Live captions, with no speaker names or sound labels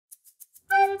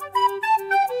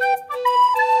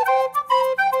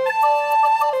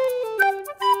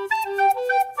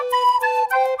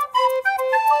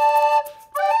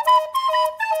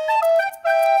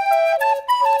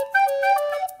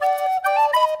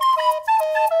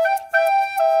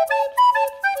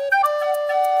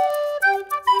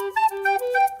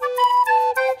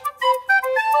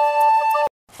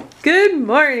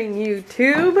morning,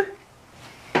 YouTube.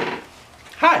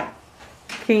 Hi.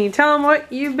 Can you tell them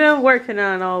what you've been working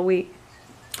on all week?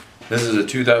 This is a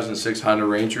 2006 Honda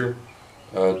Ranger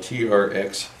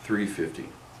TRX 350.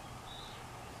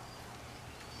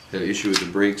 Had an issue with the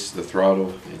brakes, the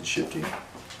throttle, and shifting.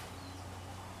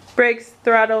 Brakes,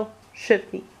 throttle,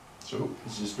 shifting. So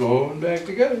it's just going back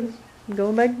together.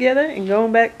 Going back together and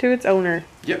going back to its owner.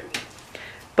 Yep.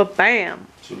 Ba-bam.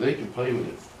 So they can play with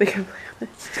it. They can play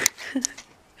with it.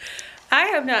 I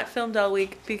have not filmed all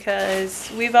week because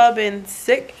we've all been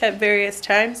sick at various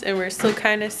times and we're still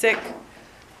kind of sick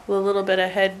with a little bit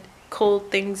of head cold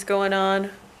things going on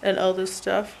and all this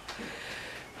stuff.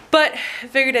 But I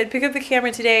figured I'd pick up the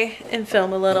camera today and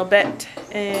film a little bit.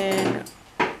 And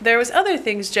there was other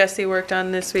things Jesse worked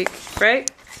on this week,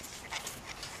 right?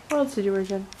 What else did you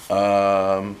work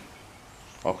on?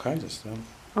 All kinds of stuff.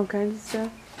 All kinds of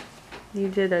stuff. You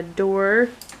did a door.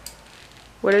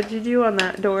 What did you do on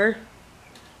that door?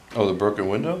 Oh, the broken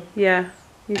window? Yeah,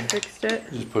 you fixed it.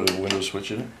 Just put a window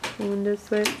switch in it. Window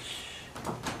switch.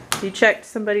 You checked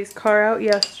somebody's car out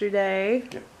yesterday.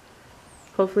 Yep.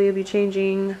 Hopefully you'll be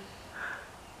changing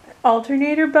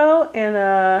alternator belt and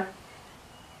a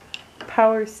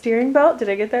power steering belt. Did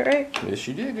I get that right? Yes,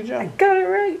 you did. Good I job. got it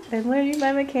right. I'm learning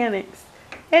my mechanics.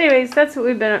 Anyways, that's what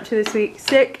we've been up to this week.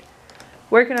 Sick,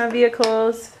 working on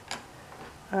vehicles,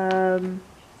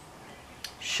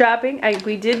 shopping.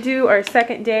 We did do our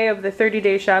second day of the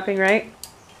 30-day shopping, right?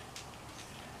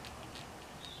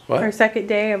 What? Our second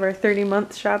day of our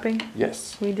 30-month shopping.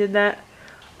 Yes. We did that.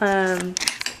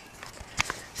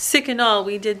 Sick and all,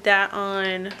 we did that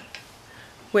on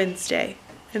Wednesday.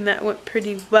 And that went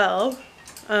pretty well.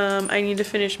 I need to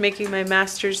finish making my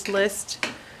master's list.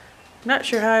 I'm not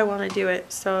sure how I want to do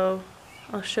it, so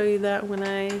I'll show you that when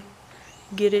I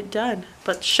get it done.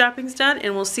 But shopping's done,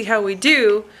 and we'll see how we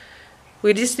do.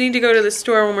 We just need to go to the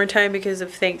store one more time because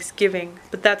of Thanksgiving.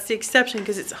 But that's the exception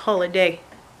because it's a holiday.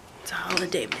 It's a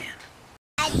holiday, man.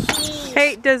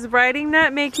 Hey, does riding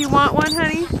that make you want one,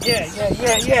 honey? Yeah.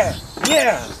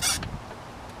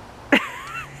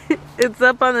 It's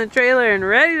up on the trailer and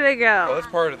ready to Well, go. that's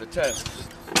part of the test.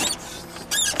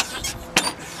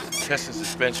 Test and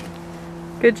suspension.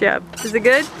 Good job. Is it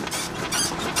good? I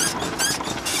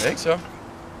think so.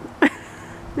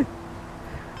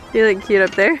 You look cute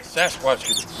up there. Sasquatch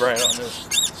could grind on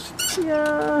this.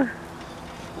 Yeah.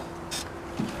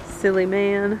 Silly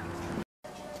man.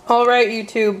 Alright,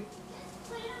 YouTube.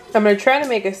 I'm going to try to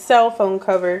make a cell phone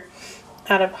cover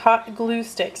out of hot glue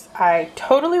sticks. I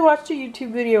totally watched a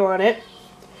YouTube video on it.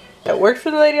 It worked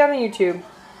for the lady on the YouTube.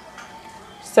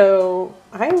 So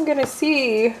I'm going to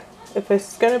see if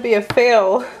it's going to be a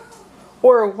fail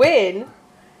or a win.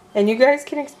 And you guys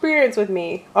can experience with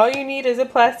me. All you need is a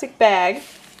plastic bag.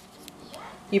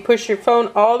 You push your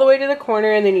phone all the way to the corner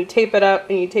and then you tape it up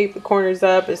and you tape the corners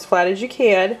up as flat as you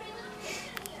can.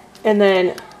 And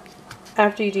then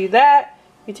after you do that,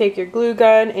 you take your glue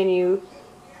gun and you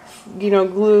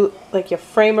glue like a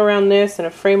frame around this and a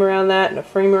frame around that and a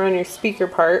frame around your speaker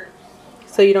part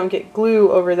so you don't get glue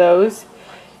over those.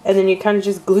 And then you kind of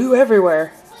just glue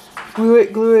everywhere. Glue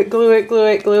it, glue it, glue it, glue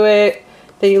it, glue it.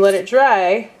 Then you let it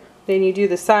dry. Then you do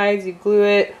the sides, you glue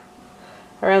it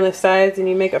around the sides and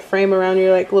you make a frame around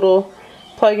your like little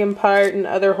plug-in part and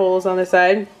other holes on the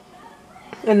side.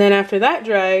 And then after that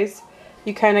dries,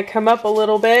 you kind of come up a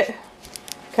little bit.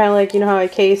 Kind of like, you know how a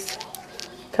case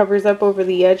covers up over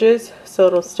the edges so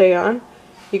it'll stay on.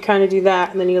 You kind of do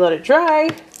that and then you let it dry.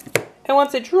 And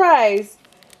once it dries,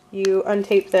 you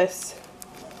untape this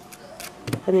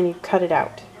and then you cut it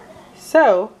out.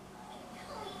 So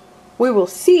we will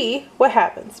see what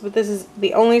happens. But this is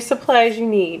the only supplies you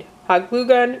need. Hot glue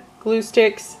gun, glue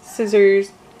sticks,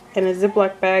 scissors, and a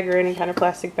Ziploc bag or any kind of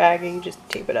plastic bag, and you just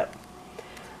tape it up.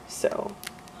 So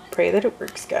pray that it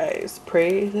works, guys.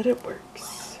 Pray that it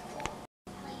works.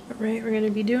 Alright, we're going to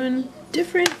be doing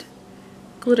different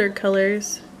glitter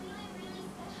colors.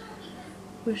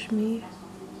 Wish me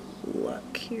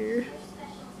luck here.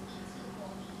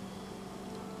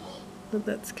 But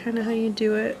that's kind of how you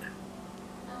do it.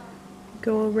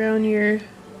 Go around your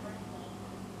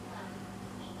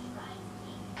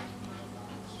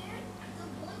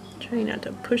try not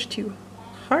to push too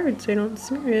hard so I don't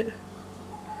smear it.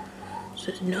 So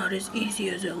it's not as easy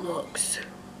as it looks.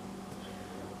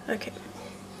 Okay.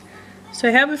 So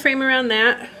I have a frame around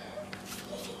that.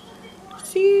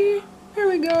 See? There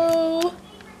we go.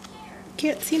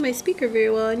 Can't see my speaker very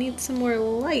well. I need some more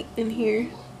light in here.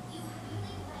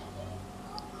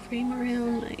 Frame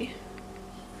around my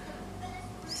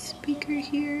speaker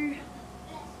here.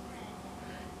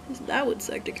 That would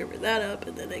suck to cover that up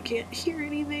and then I can't hear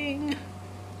anything.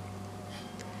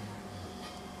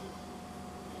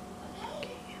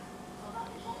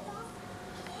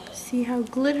 See how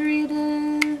glittery it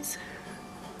is?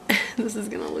 This is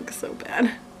gonna look so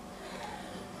bad.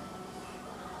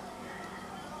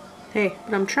 Hey,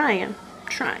 but I'm trying.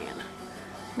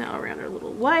 Now around our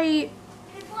little white.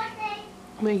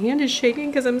 My hand is shaking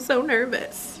because I'm so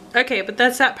nervous. Okay, but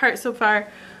that's that part so far.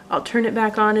 I'll turn it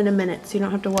back on in a minute so you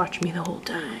don't have to watch me the whole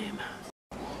time.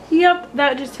 Yep,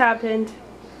 that just happened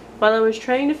while I was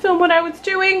trying to film what I was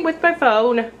doing with my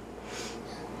phone.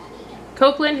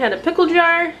 Copeland had a pickle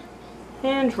jar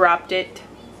and dropped it.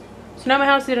 So now my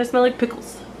house is gonna smell like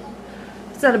pickles.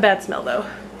 It's not a bad smell though.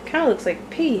 It kind of looks like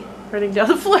pee running down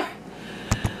the floor.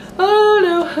 Oh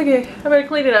no, okay, I better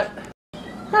clean it up.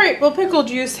 Alright, well, pickle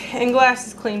juice and glass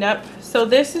is cleaned up. So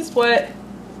this is what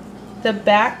the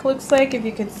back looks like, if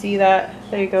you can see that.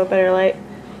 There you go, better light.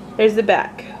 There's the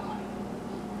back.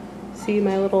 See,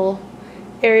 my little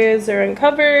areas are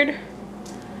uncovered.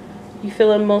 You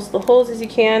fill in most of the holes as you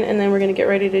can, and then we're gonna get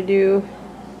ready to do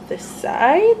the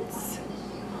sides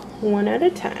one at a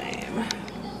time.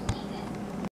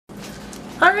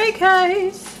 Alright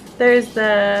guys, there's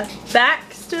the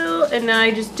back still, and now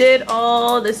I just did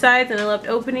all the sides, and I left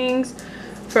openings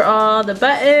for all the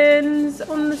buttons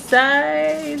on the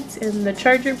sides and the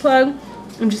charger plug.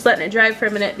 I'm just letting it dry for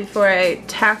a minute before I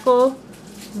tackle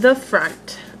the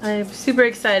front. I'm super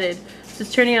excited. This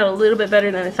is turning out a little bit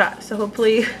better than I thought, so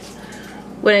hopefully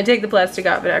when I take the plastic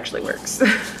off it actually works.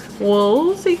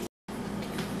 We'll see.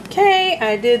 Okay,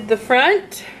 I did the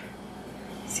front.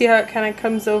 See how it kind of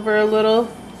comes over a little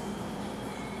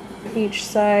each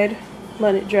side.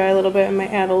 Let it dry a little bit. I might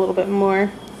add a little bit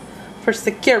more for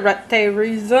security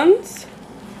reasons.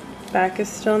 Back is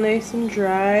still nice and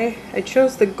dry. I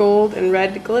chose the gold and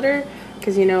red glitter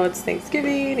because you know it's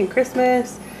Thanksgiving and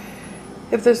Christmas.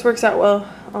 If this works out well,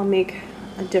 I'll make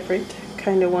a different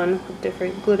kind of one with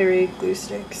different glittery glue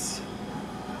sticks.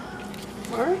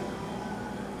 Or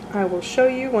I will show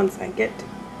you once I get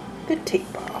the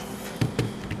tape off.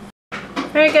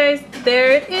 Alright guys,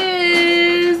 there it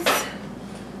is.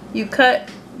 You cut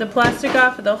the plastic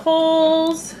off of the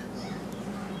holes.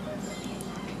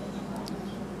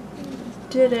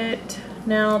 Did it.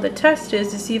 Now the test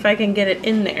is to see if I can get it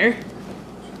in there.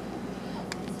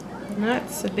 And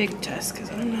that's a big test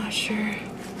because I'm not sure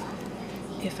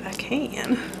if I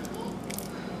can.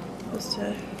 Just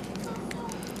to,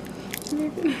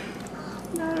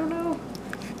 I don't know.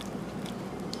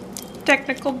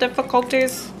 Technical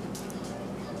difficulties.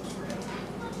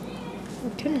 I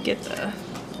couldn't get the.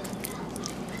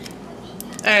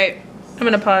 Alright, I'm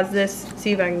gonna pause this,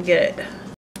 see if I can get it.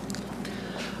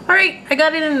 Alright, I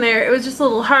got it in there. It was just a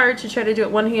little hard to try to do it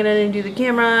one-handed and do the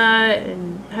camera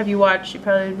and have you watch. You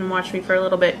probably been watching me for a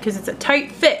little bit because it's a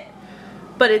tight fit.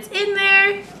 But it's in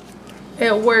there.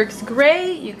 It works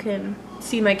great. You can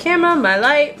see my camera, my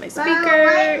light, my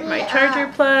speaker, my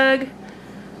charger plug,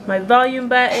 my volume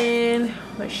button,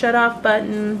 my shut-off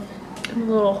button, and a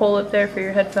little hole up there for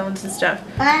your headphones and stuff.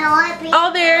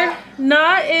 All there.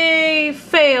 Not a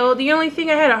fail. The only thing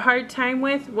I had a hard time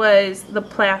with was the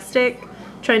plastic.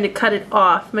 Trying to cut it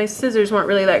off. My scissors weren't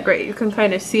really that great. You can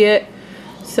kind of see it.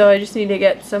 So I just need to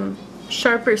get some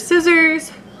sharper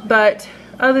scissors. But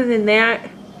other than that,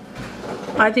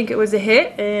 I think it was a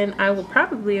hit, and I will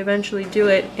probably eventually do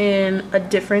it in a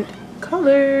different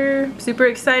color. Super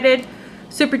excited.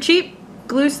 Super cheap.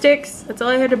 Glue sticks. That's all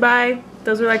I had to buy.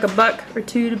 Those are like $1 or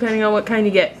 $2 depending on what kind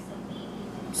you get.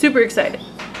 Super excited.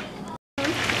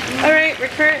 Alright, we're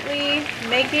currently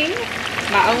making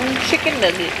my own chicken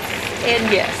nuggets.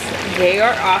 And yes, they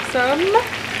are awesome.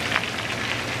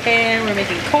 And we're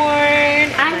making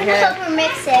corn. I'm gonna help her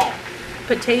mix it.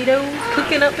 Potatoes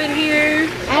cooking up in here.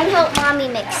 I'm gonna help mommy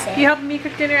mix it. You helping me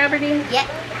cook dinner, Aberdeen? Yep.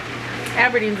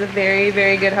 Aberdeen's a very,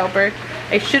 very good helper.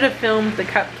 I should have filmed the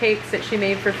cupcakes that she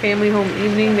made for family home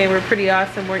evening. They were pretty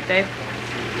awesome, weren't they?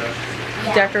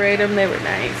 Yeah. Decorate them, they were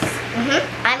nice.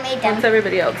 I made them. What's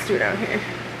everybody else do down here?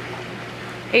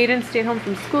 Aiden stayed home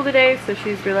from school today, so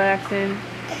she's relaxing.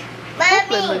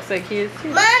 Mommy. Looks like he is too.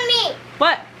 Mommy.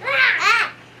 What?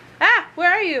 Ah,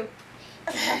 where are you?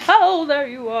 Oh, there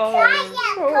you are.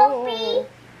 Oh.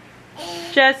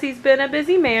 Jesse's been a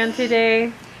busy man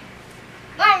today.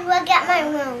 Mom, look at my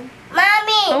room.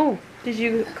 Mommy. Oh, did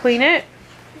you clean it?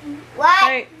 What? All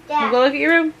right, we'll go look at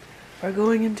your room. We're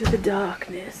going into the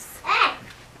darkness.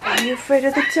 Are you afraid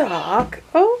of the dark?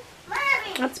 Oh,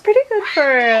 that's pretty good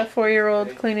for a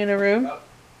 4-year-old cleaning a room.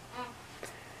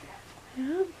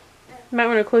 Yeah. You might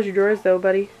want to close your drawers though,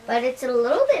 buddy. But it's a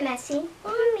little bit messy.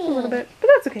 Mommy. A little bit, but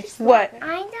that's okay. What?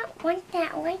 I don't want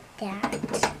that like that.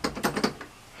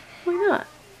 Why not?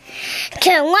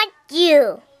 I want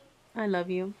you. I love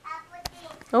you.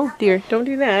 Oh dear, don't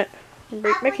do that. I'll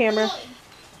break my camera.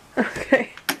 Okay.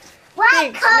 What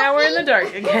Thanks. Now we're in the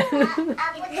dark again.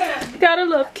 Gotta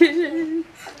love kids.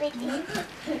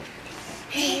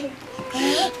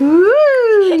 Ooh,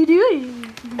 what are you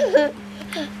doing?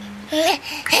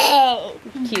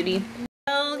 Cutie.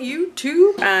 Well,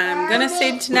 YouTube, I'm gonna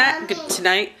say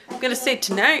tonight. I'm gonna say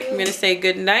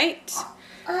good night.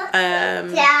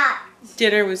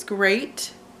 Dinner was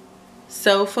great.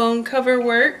 Cell phone cover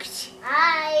worked.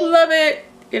 Love it.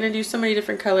 Gonna do so many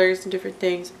different colors and different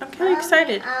things. I'm kind of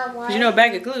excited. Because you know a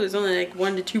bag of glue is only like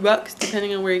 $1 to $2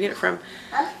 depending on where you get it from.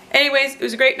 Anyways, it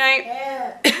was a great night.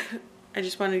 I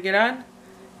just wanted to get on,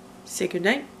 say good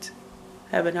night.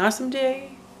 Have an awesome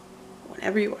day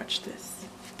whenever you watch this.